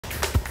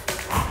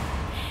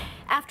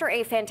After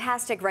a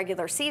fantastic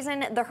regular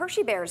season, the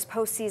Hershey Bears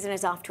postseason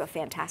is off to a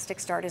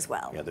fantastic start as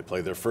well. Yeah, they play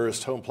their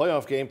first home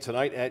playoff game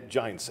tonight at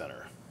Giant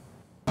Center.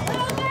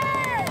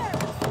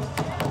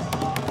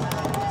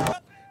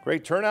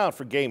 Great turnout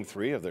for Game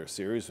 3 of their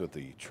series with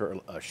the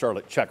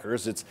Charlotte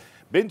Checkers. It's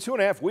been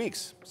 2.5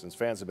 weeks since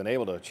fans have been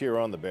able to cheer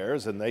on the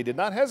Bears, and they did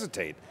not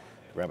hesitate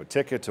to grab a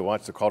ticket to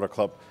watch the Calder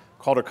Cup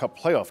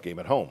playoff game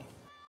at home.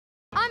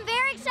 I'm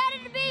very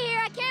excited to be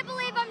here. I can't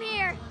believe I'm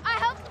here. I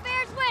hope the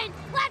Bears win.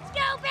 Let's go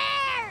Bears!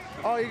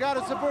 Oh, you got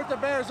to support the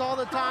Bears all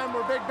the time.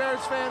 We're big Bears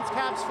fans,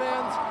 Caps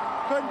fans.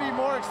 Couldn't be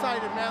more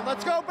excited, man.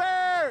 Let's go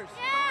Bears!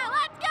 Yeah,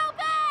 let's go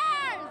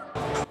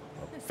Bears!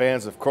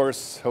 Fans, of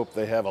course, hope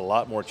they have a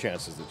lot more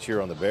chances to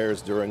cheer on the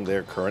Bears during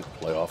their current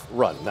playoff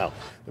run. Now,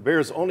 the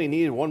Bears only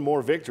need one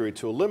more victory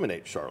to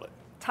eliminate Charlotte.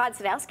 Todd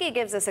Nelson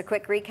gives us a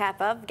quick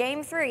recap of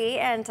Game 3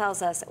 and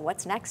tells us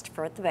what's next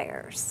for the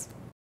Bears.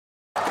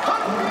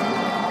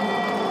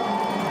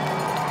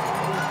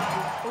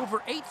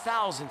 Over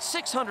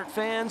 8,600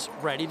 fans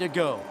ready to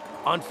go.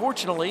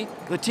 Unfortunately,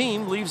 the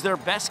team leaves their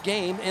best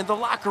game in the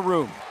locker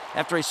room.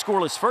 After a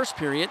scoreless first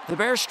period, the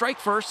Bears strike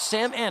first.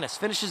 Sam Annis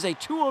finishes a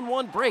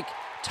 2-on-1 break,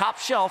 top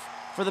shelf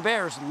for the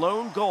Bears'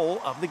 lone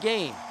goal of the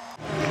game.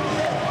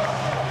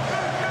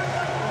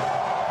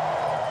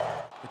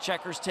 The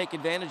Checkers take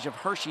advantage of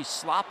Hershey's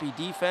sloppy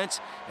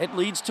defense. It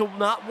leads to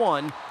not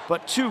one,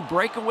 but 2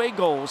 breakaway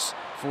goals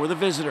for the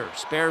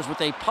visitors. Bears with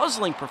a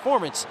puzzling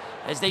performance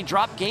as they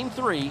drop Game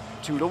 3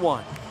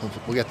 2-1.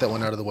 We'll get that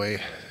one out of the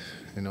way.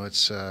 You know,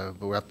 but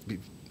we'll have to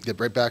get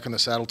right back on the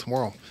saddle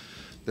tomorrow.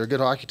 They're a good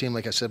hockey team,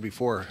 like I said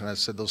before, and I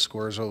said those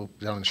scores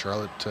down in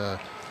Charlotte,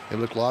 they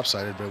looked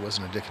lopsided, but it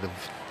wasn't indicative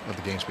of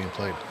the games being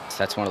played.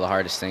 That's one of the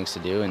hardest things to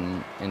do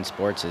in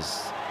sports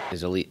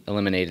is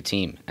eliminate a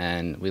team,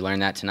 and we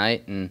learned that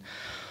tonight, and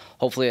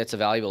hopefully it's a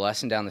valuable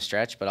lesson down the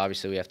stretch, but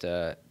obviously we have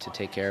to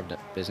take care of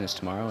business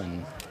tomorrow,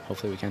 and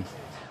hopefully we can.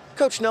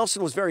 Coach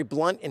Nelson was very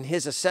blunt in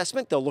his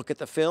assessment. They'll look at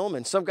the film,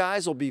 and some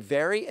guys will be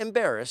very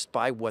embarrassed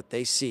by what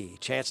they see.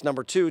 Chance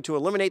number 2 to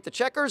eliminate the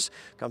Checkers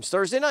comes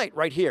Thursday night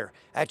right here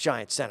at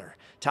Giant Center.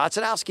 Todd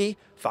Nelson,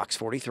 Fox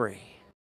 43.